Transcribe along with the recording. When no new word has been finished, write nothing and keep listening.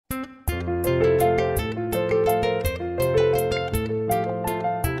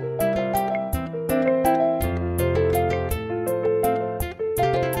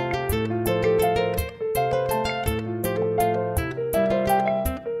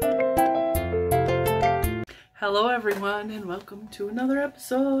Hello everyone and welcome to another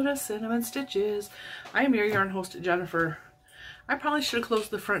episode of Cinnamon Stitches. I am your yarn host, Jennifer. I probably should have closed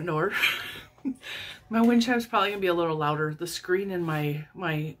the front door. My wind chime's probably gonna be a little louder. The screen in my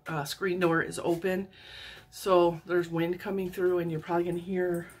screen door is open, so there's wind coming through and you're probably gonna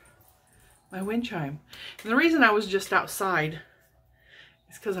hear my wind chime. And the reason I was just outside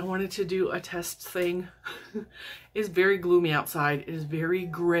is because I wanted to do a test thing. It's very gloomy outside. It is very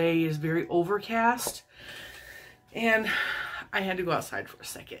gray. It is very overcast. And I had to go outside for a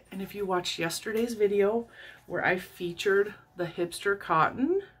second. And if you watched yesterday's video where I featured the hipster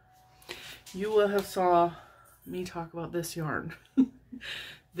cotton, you will have saw me talk about this yarn.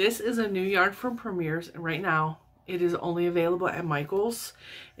 This is a new yarn from Premier's, and right now it is only available at Michael's.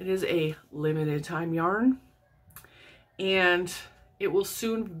 It is a limited time yarn, and it will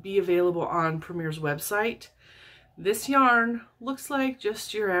soon be available on Premier's website. This yarn looks like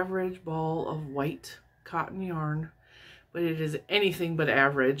just your average ball of white cotton yarn, but it is anything but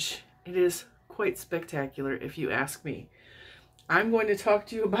average. It is quite spectacular if you ask me. I'm going to talk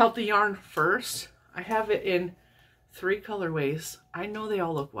to you about the yarn first. I have it in 3 colorways. I know they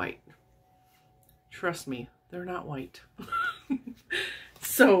all look white. Trust me, they're not white.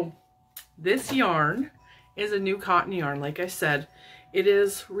 So this yarn is a new cotton yarn. Like I said, it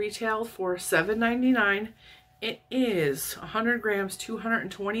is retailed for $7.99. It is 100 grams,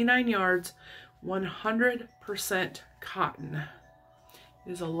 229 yards, 100% cotton.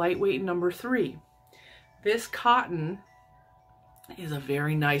 It is a lightweight number 3. This cotton is a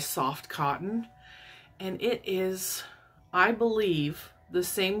very nice soft cotton, and it is, I believe, the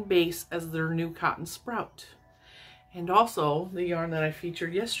same base as their new cotton sprout. And also the yarn that I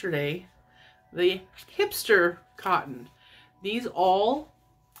featured yesterday, the hipster cotton. These all,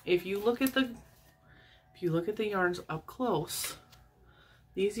 if you look at the yarns up close,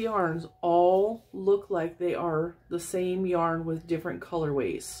 these yarns all look like they are the same yarn with different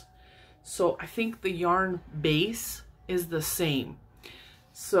colorways. So I think the yarn base is the same.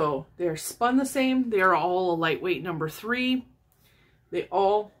 So they're spun the same. They're all a lightweight number 3. They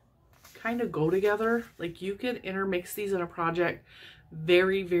all kind of go together. Like, you could intermix these in a project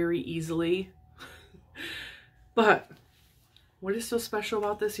very, very easily. But what is so special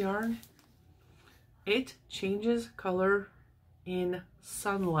about this yarn? It changes color in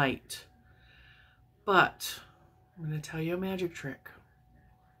sunlight. But I'm going to tell you a magic trick.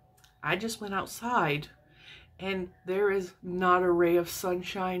 I just went outside and there is not a ray of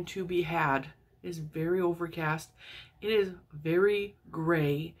sunshine to be had. It is very overcast. It is very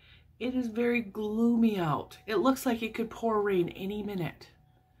gray. It is very gloomy out. It looks like it could pour rain any minute.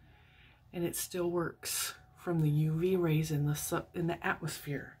 And it still works from the UV rays in the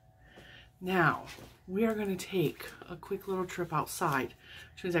atmosphere. Now, we are going to take a quick little trip outside,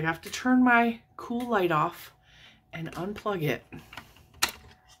 which means I have to turn my cool light off and unplug it,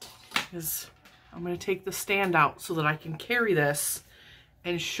 because I'm going to take the stand out so that I can carry this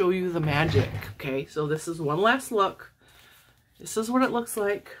and show you the magic. Okay, so this is one last look. This is what it looks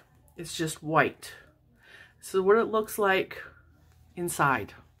like. It's just white. This is what it looks like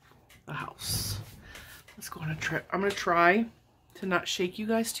inside the house. Let's go on a trip. I'm going to try to not shake you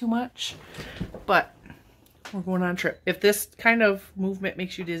guys too much, but we're going on a trip. If this kind of movement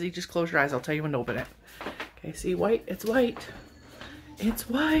makes you dizzy, just close your eyes. I'll tell you when to open it. Okay, see, white? It's white. It's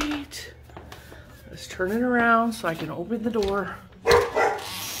white. Let's turn it around so I can open the door. You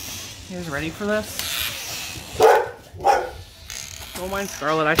guys ready for this? Don't mind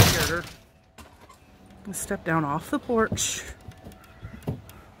Scarlett, I scared her. Let's step down off the porch.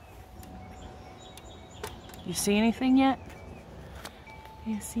 You see anything yet?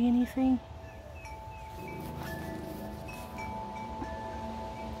 You see anything?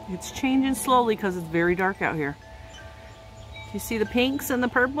 It's changing slowly because it's very dark out here. You see the pinks and the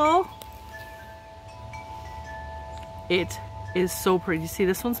purple? It is so pretty. You see,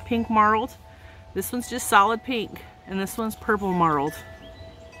 this one's pink marled. This one's just solid pink. And this one's purple marled.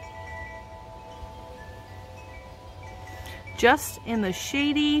 Just in the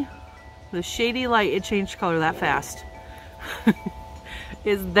shady light, it changed color that fast.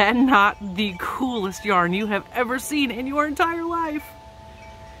 Is that not the coolest yarn you have ever seen in your entire life?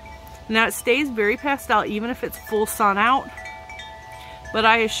 Now, it stays very pastel even if it's full sun out, but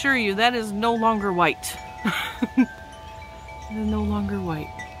I assure you that is no longer white. It is no longer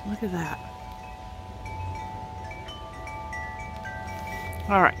white. Look at that.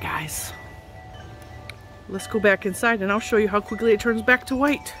 All right, guys, let's go back inside and I'll show you how quickly it turns back to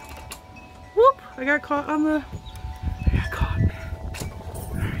white. Whoop, I got caught on the,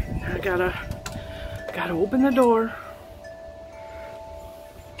 all right, now I gotta open the door.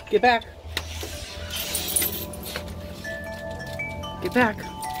 Get back. Get back.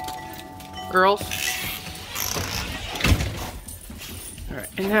 Girls. All right,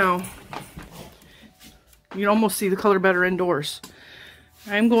 and now you can almost see the color better indoors.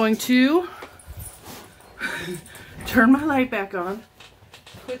 I'm going to turn my light back on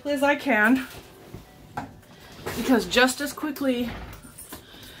as quickly as I can, because just as quickly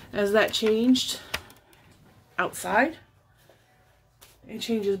as that changed outside, it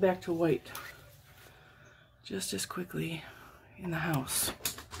changes back to white just as quickly in the house.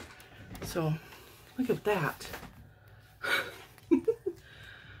 So look at that.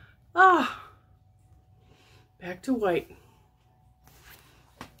 Ah, back to white.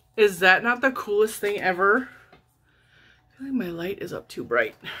 Is that not the coolest thing ever? I feel like my light is up too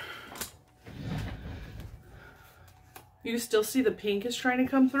bright. You still see the pink is trying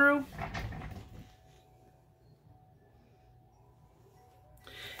to come through?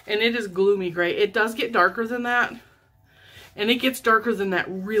 And it is gloomy gray. It does get darker than that. And it gets darker than that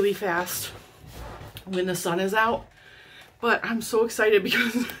really fast when the sun is out. But I'm so excited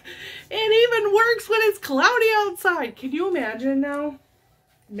because it even works when it's cloudy outside. Can you imagine now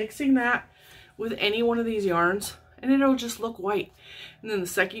mixing that with any one of these yarns? And it'll just look white. And then the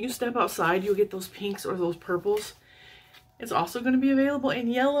second you step outside, you'll get those pinks or those purples. It's also going to be available in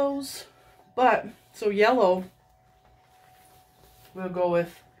yellows. But, so yellow, we'll go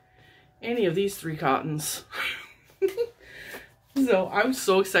with any of these 3 cottons. So I'm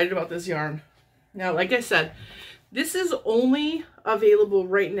so excited about this yarn. Now, like I said, this is only available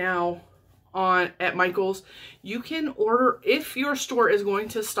right now at Michael's. You can order, if your store is going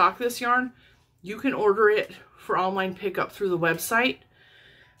to stock this yarn, you can order it for online pickup through the website.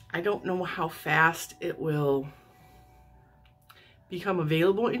 I don't know how fast it will become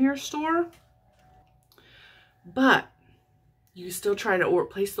available in your store, but you can still try to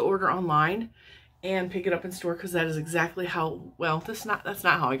place the order online and pick it up in store, because that is exactly how, well, that's not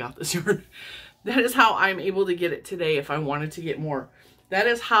how I got this yarn. That is how I'm able to get it today if I wanted to get more. That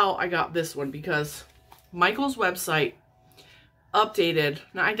is how I got this one, because Michael's website updated.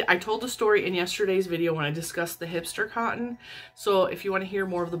 Now, I told the story in yesterday's video when I discussed the hipster cotton. So if you want to hear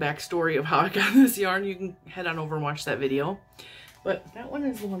more of the backstory of how I got this yarn, you can head on over and watch that video. But that one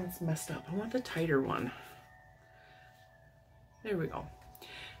is the one that's messed up. I want the tighter one. There we go.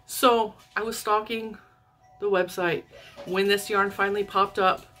 So I was stalking the website when this yarn finally popped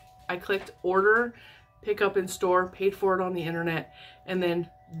up. I clicked order, pick up in store, paid for it on the internet, and then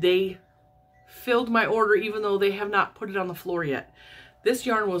they filled my order even though they have not put it on the floor yet. This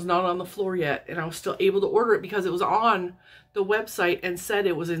yarn was not on the floor yet, and I was still able to order it because it was on the website and said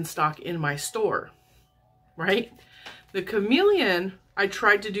it was in stock in my store, right? The Chameleon, I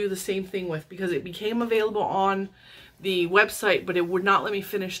tried to do the same thing with, because it became available on the website, but it would not let me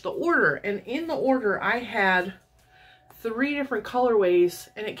finish the order. And in the order, I had 3 different colorways,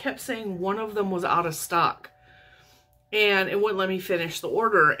 and it kept saying one of them was out of stock. And it wouldn't let me finish the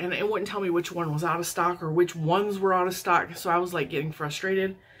order, and it wouldn't tell me which one was out of stock or which ones were out of stock. So I was like getting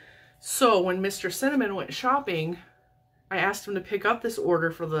frustrated. So when Mr. Cinnamon went shopping, I asked him to pick up this order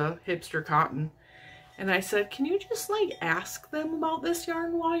for the hipster cotton. And I said, can you just like ask them about this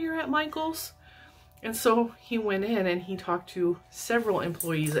yarn while you're at Michael's? And so he went in and he talked to several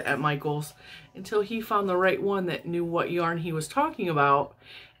employees at Michael's until he found the right one that knew what yarn he was talking about.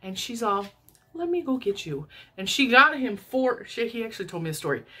 And she's all, let me go get you. And she got him 4, he actually told me the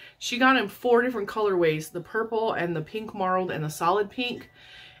story. She got him 4 different colorways, the purple and the pink marled and the solid pink,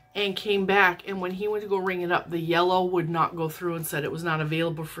 and came back. And when he went to go ring it up, the yellow would not go through and said it was not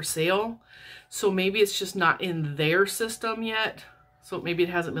available for sale. So maybe it's just not in their system yet. So maybe it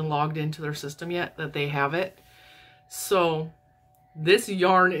hasn't been logged into their system yet that they have it. So this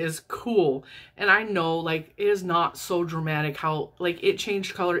yarn is cool. And I know, like, it is not so dramatic how, like, it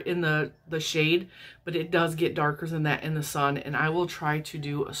changed color in the shade, but it does get darker than that in the sun. And I will try to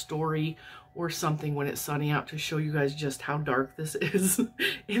do a story or something when it's sunny out to show you guys just how dark this is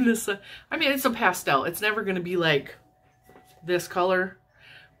in the sun. I mean, it's a pastel. It's never going to be like this color.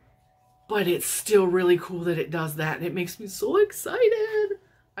 But it's still really cool that it does that. And it makes me so excited.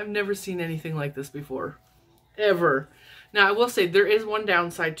 I've never seen anything like this before. Ever. Now, I will say there is one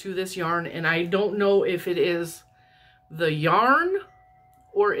downside to this yarn. And I don't know if it is the yarn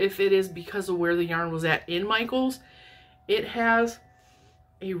or if it is because of where the yarn was at in Michael's. It has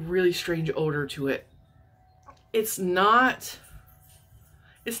a really strange odor to it. It's not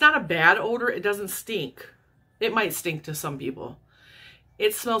a bad odor. It doesn't stink. It might stink to some people.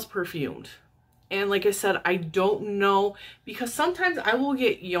 It smells perfumed. And like I said, I don't know, because sometimes I will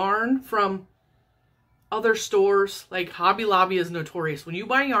get yarn from other stores, like Hobby Lobby is notorious. When you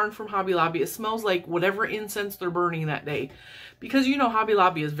buy yarn from Hobby Lobby, it smells like whatever incense they're burning that day. Because you know Hobby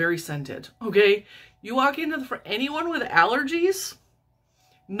Lobby is very scented, okay? You walk into the front, anyone with allergies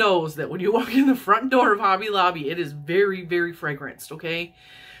knows that when you walk in the front door of Hobby Lobby, it is very, very fragranced, okay?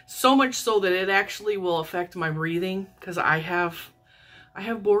 So much so that it actually will affect my breathing, because I have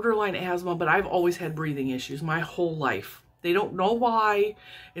borderline asthma, but I've always had breathing issues my whole life. They don't know why.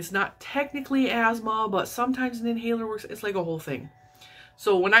 It's not technically asthma, but sometimes an inhaler works. It's like a whole thing.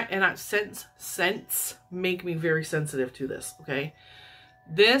 So when scents make me very sensitive to this, okay?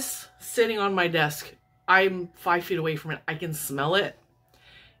 This sitting on my desk, I'm 5 feet away from it. I can smell it.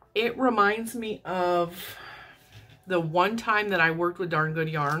 It reminds me of the one time that I worked with Darn Good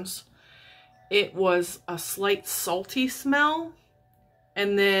Yarns. It was a slight salty smell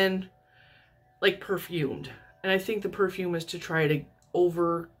and then like perfumed. And I think the perfume is to try to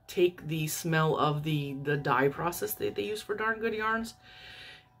overtake the smell of the dye process that they use for Darn Good Yarns.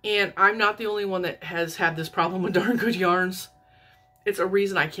 And I'm not the only one that has had this problem with Darn Good Yarns. It's a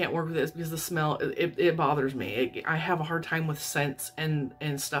reason I can't work with this, because the smell, it bothers me. I have a hard time with scents and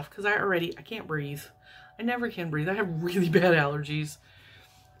stuff, because I can't breathe. I never can breathe. I have really bad allergies.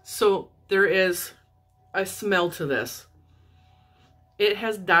 So there is a smell to this. It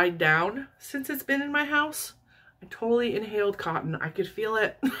has died down since it's been in my house. I totally inhaled cotton. I could feel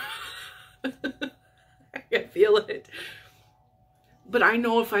it. I could feel it. But I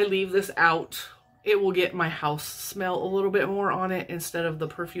know if I leave this out, it will get my house smell a little bit more on it instead of the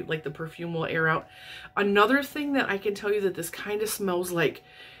perfume, like the perfume will air out. Another thing that I can tell you that this kind of smells like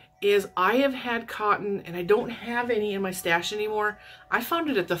is I have had cotton, and I don't have any in my stash anymore. I found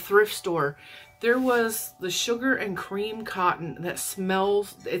it at the thrift store. There was the sugar and cream cotton that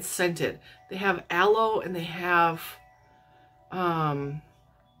smells, it's scented. They have aloe and they have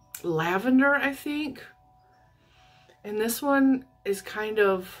lavender, I think. And this one is kind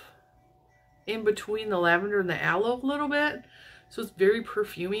of in between the lavender and the aloe a little bit. So it's very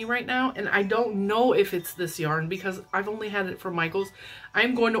perfumey right now. And I don't know if it's this yarn because I've only had it from Michael's.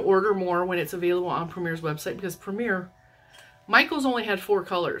 I'm going to order more when it's available on Premier's website, because Michael's only had 4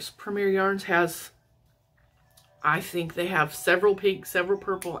 colors. Premier Yarns has, I think they have several pink, several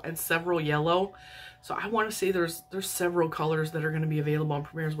purple, and several yellow. So I want to say there's several colors that are going to be available on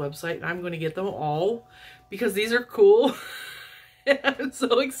Premier's website. And I'm going to get them all because these are cool. And I'm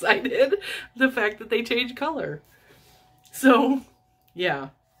so excited the fact that they change color. So, yeah.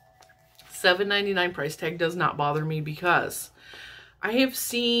 $7.99 price tag does not bother me, because I have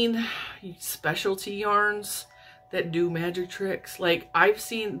seen specialty yarns that do magic tricks. Like I've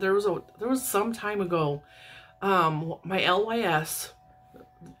seen, there was some time ago, my LYS,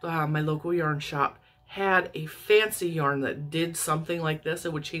 my local yarn shop, had a fancy yarn that did something like this.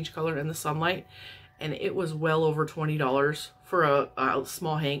 It would change color in the sunlight, and it was well over $20 for a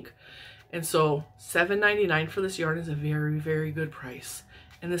small hank. And so $7.99 for this yarn is a very, very good price.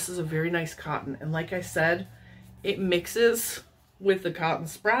 And this is a very nice cotton. And like I said, it mixes with the cotton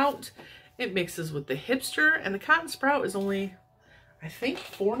sprout. It mixes with the hipster. And the cotton sprout is only, I think,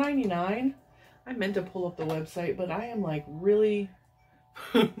 $4.99. I meant to pull up the website, but I am like really,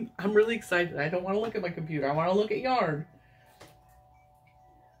 I'm really excited. I don't want to look at my computer. I want to look at yarn.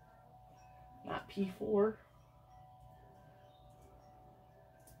 Not P4.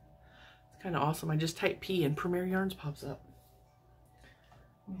 Kind of awesome. I just type P and Premier Yarns pops up.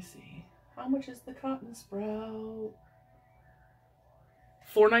 Let me see. How much is the cotton sprout?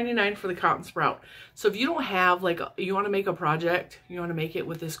 $4.99 for the cotton sprout. So if you don't have, like, you want to make a project, you want to make it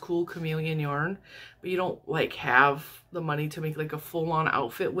with this cool chameleon yarn, but you don't like have the money to make like a full-on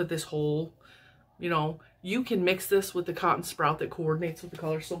outfit with this whole, you know, you can mix this with the cotton sprout that coordinates with the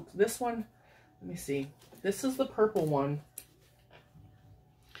color. So this one, let me see. This is the purple one.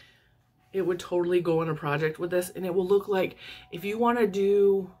 It would totally go on a project with this, and it will look like, if you want to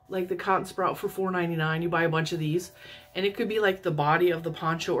do like the cotton sprout for $4.99, you buy a bunch of these, and it could be like the body of the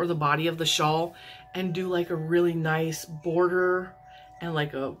poncho or the body of the shawl, and do like a really nice border and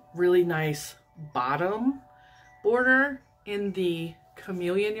like a really nice bottom border in the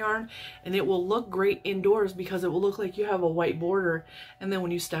chameleon yarn, and it will look great indoors because it will look like you have a white border, and then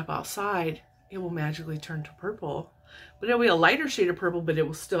when you step outside, it will magically turn to purple. But it'll be a lighter shade of purple, but it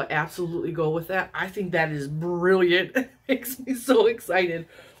will still absolutely go with that. I think that is brilliant. It makes me so excited.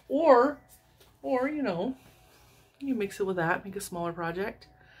 Or, you know, you mix it with that, make a smaller project.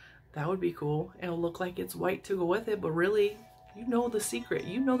 That would be cool. It'll look like it's white to go with it, but really, you know the secret.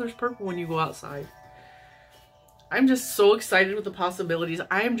 You know there's purple when you go outside. I'm just so excited with the possibilities.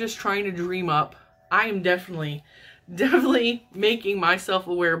 I am just trying to dream up. I am definitely definitely making myself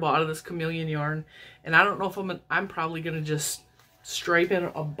aware of a lot of this chameleon yarn. And I don't know if I'm probably going to just stripe in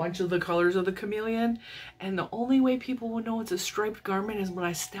a bunch of the colors of the chameleon. And the only way people will know it's a striped garment is when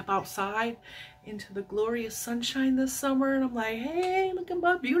I step outside into the glorious sunshine this summer. And I'm like, hey, look at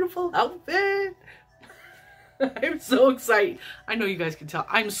my beautiful outfit. I'm so excited. I know you guys can tell.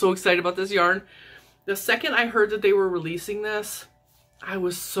 I'm so excited about this yarn. The second I heard that they were releasing this, I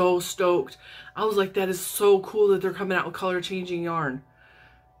was so stoked. I was like, that is so cool that they're coming out with color changing yarn.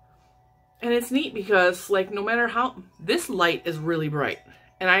 And it's neat because, like, no matter how, this light is really bright.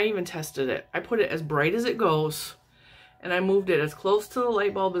 And I even tested it. I put it as bright as it goes. And I moved it as close to the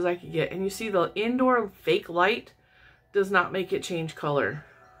light bulb as I could get. And you see the indoor fake light does not make it change color.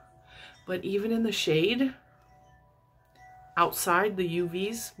 But even in the shade, outside, the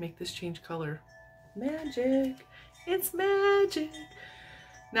UVs make this change color. Magic. It's magic.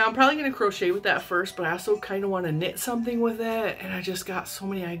 Now, I'm probably going to crochet with that first, but I also kind of want to knit something with it. And I just got so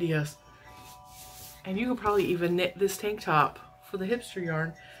many ideas. And you could probably even knit this tank top for the hipster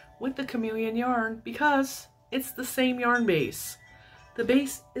yarn with the chameleon yarn because it's the same yarn base. The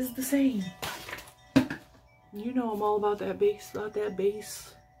base is the same. You know I'm all about that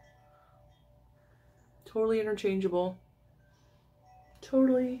base, Totally interchangeable.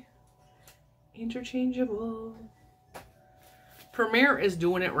 Totally interchangeable. Premier is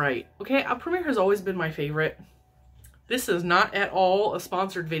doing it right. Okay, Premier has always been my favorite. This is not at all a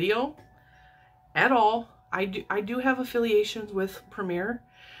sponsored video. At all. I do have affiliations with Premier,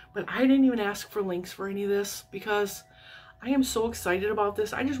 but I didn't even ask for links for any of this because I am so excited about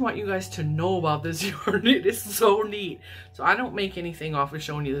this. I just want you guys to know about this yarn. It is so neat. So I don't make anything off of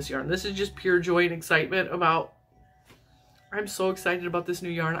showing you this yarn. This is just pure joy and excitement about, I'm so excited about this new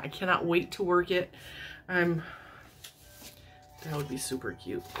yarn. I cannot wait to work it. That would be super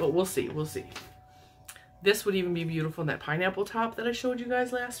cute, but we'll see. We'll see. This would even be beautiful in that pineapple top that I showed you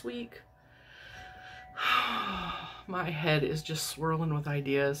guys last week. My head is just swirling with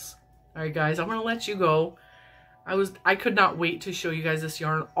ideas. All right, guys, I'm going to let you go. I could not wait to show you guys this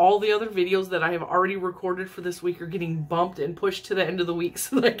yarn. All the other videos that I have already recorded for this week are getting bumped and pushed to the end of the week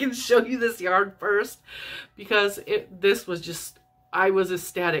so that I can show you this yarn first because this was just, I was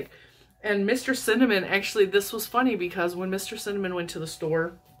ecstatic. And Mr. Cinnamon, actually, this was funny because when Mr. Cinnamon went to the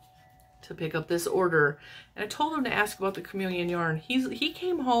store to pick up this order, and I told him to ask about the chameleon yarn, he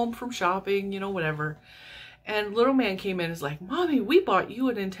came home from shopping, you know, whatever, and little man came in and is like, Mommy, we bought you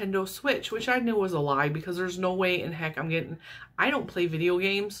a Nintendo Switch, which I knew was a lie because there's no way in heck I don't play video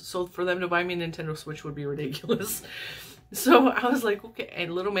games, so for them to buy me a Nintendo Switch would be ridiculous. So I was like, okay,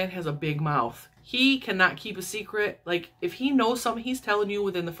 and little man has a big mouth. He cannot keep a secret. Like, if he knows something, he's telling you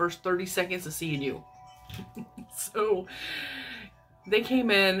within the first 30 seconds of seeing you. So they came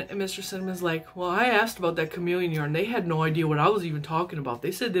in and Mr. Cinnamon's like, well, I asked about that chameleon yarn. They had no idea what I was even talking about.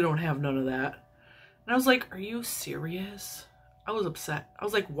 They said they don't have none of that. And I was like, are you serious? I was upset. I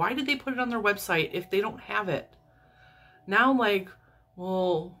was like, why did they put it on their website if they don't have it? Now I'm like,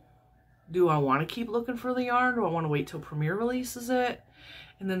 well, do I want to keep looking for the yarn? Do I want to wait till Premier releases it?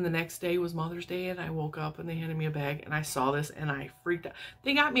 And then the next day was Mother's Day and I woke up and they handed me a bag and I saw this and I freaked out.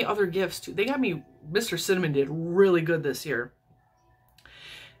 They got me other gifts too. They got me, Mr. Cinnamon did really good this year.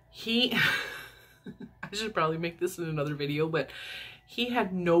 I should probably make this in another video, but he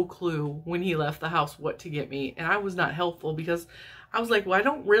had no clue when he left the house what to get me. And I was not helpful because I was like, well, I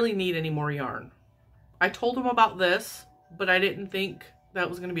don't really need any more yarn. I told him about this, but I didn't think that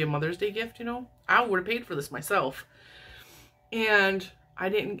was going to be a Mother's Day gift, you know. I would have paid for this myself. And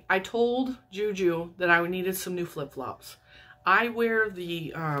I told Juju that I needed some new flip-flops. I wear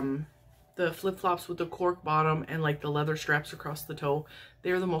the flip-flops with the cork bottom and like the leather straps across the toe.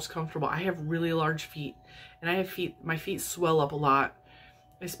 They're the most comfortable. I have really large feet and my feet swell up a lot.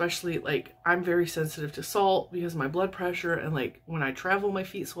 Especially, like, I'm very sensitive to salt because of my blood pressure, and like when I travel my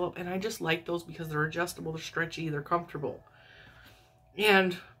feet swell up, and I just like those because they're adjustable, they're stretchy, they're comfortable.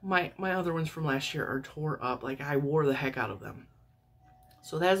 And my other ones from last year are tore up. Like, I wore the heck out of them.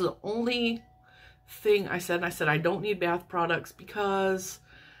 So that's the only thing I said. And I said I don't need bath products because,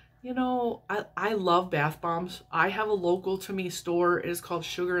 you know, I love bath bombs. I have a local to me store. It is called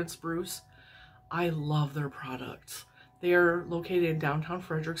Sugar and Spruce. I love their products. They are located in downtown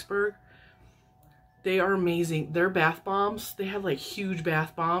Fredericksburg. They are amazing. Their bath bombs, they have like huge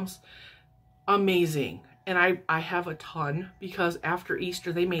bath bombs. Amazing. And I have a ton because after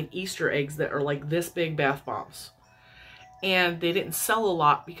Easter, they made Easter eggs that are like this big bath bombs. And they didn't sell a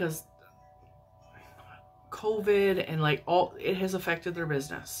lot because COVID and like it has affected their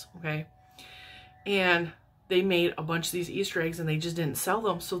business. Okay. And they made a bunch of these Easter eggs and they just didn't sell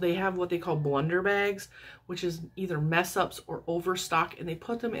them. So they have what they call blunder bags, which is either mess ups or overstock. And they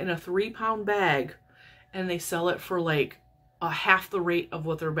put them in a 3-pound bag and they sell it for like half the rate of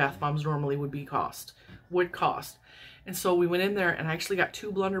what their bath bombs normally would cost. And so we went in there and I actually got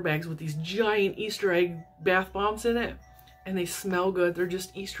 2 blunder bags with these giant Easter egg bath bombs in it. And they smell good. They're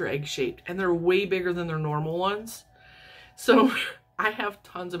just Easter egg shaped and they're way bigger than their normal ones. So I have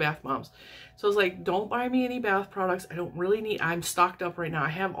tons of bath bombs. So I was like, don't buy me any bath products. I don't really need, I'm stocked up right now. I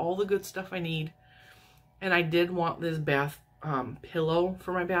have all the good stuff I need. And I did want this bath pillow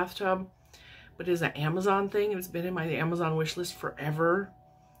for my bathtub, but it is an Amazon thing. It's been in my Amazon wish list forever.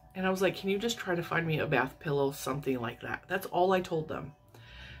 And I was like, can you just try to find me a bath pillow, something like that? That's all I told them.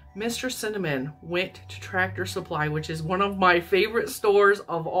 Mr. Cinnamon went to Tractor Supply, which is one of my favorite stores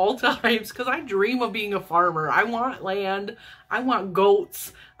of all times because I dream of being a farmer. I want land. I want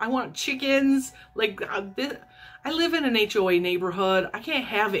goats. I want chickens. Like, I live in an HOA neighborhood. I can't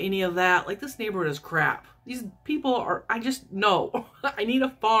have any of that. Like, this neighborhood is crap. These people are, I just, no. I need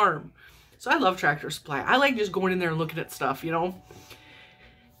a farm. So I love Tractor Supply. I like just going in there and looking at stuff, you know?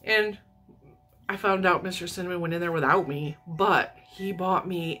 And I found out Mr. Cinnamon went in there without me, but he bought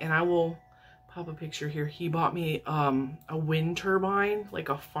me, and I will pop a picture here. He bought me a wind turbine, like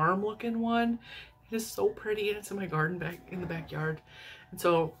a farm looking one. It is so pretty and it's in my garden back in the backyard. And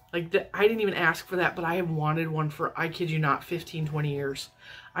so like I didn't even ask for that, but I have wanted one for, I kid you not, 15, 20 years.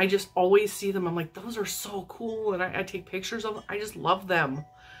 I just always see them. I'm like, those are so cool. And I take pictures of them. I just love them.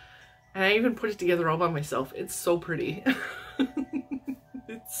 And I even put it together all by myself. It's so pretty.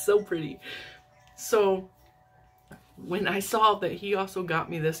 It's so pretty. So when I saw that he also got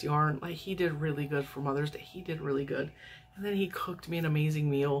me this yarn, like he did really good for Mother's Day. He did really good. And then he cooked me an amazing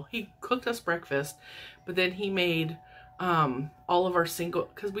meal. He cooked us breakfast, but then he made all of our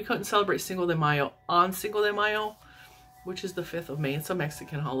because we couldn't celebrate Cinco de Mayo on Cinco de Mayo, which is the 5th of May. It's a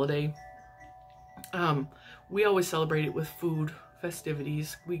Mexican holiday. We always celebrate it with food,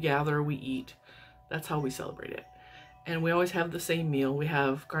 festivities. We gather, we eat. That's how we celebrate it. And we always have the same meal. We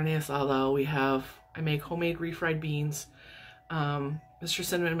have carne asada. I make homemade refried beans. Mr.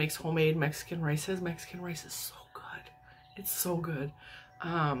 Cinnamon makes homemade Mexican rice. His Mexican rice is so good. It's so good.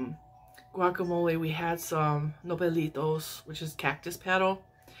 Guacamole. We had some nopalitos, which is cactus paddle.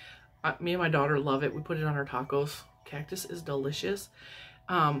 Me and my daughter love it. We put it on our tacos. Cactus is delicious.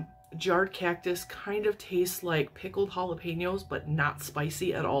 Jarred cactus kind of tastes like pickled jalapenos, but not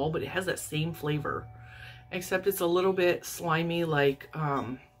spicy at all. But it has that same flavor, except it's a little bit slimy, like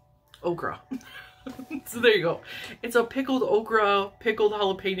okra. So there you go. It's a pickled okra, pickled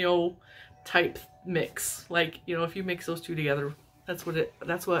jalapeno type mix. Like, you know, if you mix those two together, that's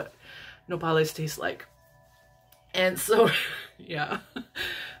what nopales taste like. And so, yeah.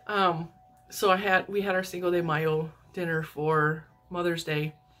 So we had our Cinco de Mayo dinner for Mother's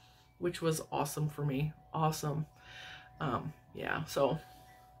Day, which was awesome for me. Awesome. Yeah, so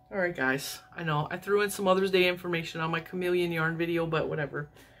all right, guys. I know I threw in some Mother's Day information on my chameleon yarn video, but whatever.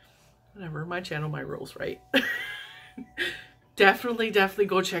 Whatever. My channel, my rules, right? Definitely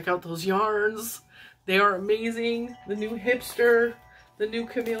go check out those yarns. They are amazing. The new hipster, the new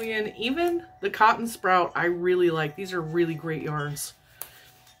chameleon, even the cotton sprout, I really like. These are really great yarns.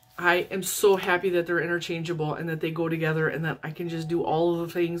 I am so happy that they're interchangeable and that they go together and that I can just do all of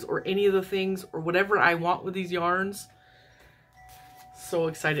the things or any of the things or whatever I want with these yarns. So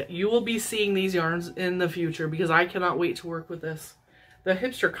excited. You will be seeing these yarns in the future because I cannot wait to work with this. The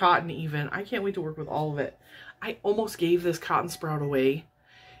hipster cotton even, I can't wait to work with all of it. I almost gave this cotton sprout away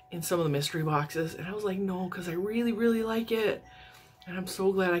in some of the mystery boxes and I was like, no, because I really, really like it. And I'm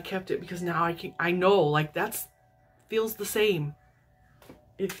so glad I kept it because now I know, like, feels the same.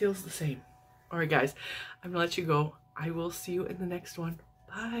 It feels the same. All right, guys, I'm gonna let you go. I will see you in the next one.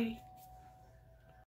 Bye.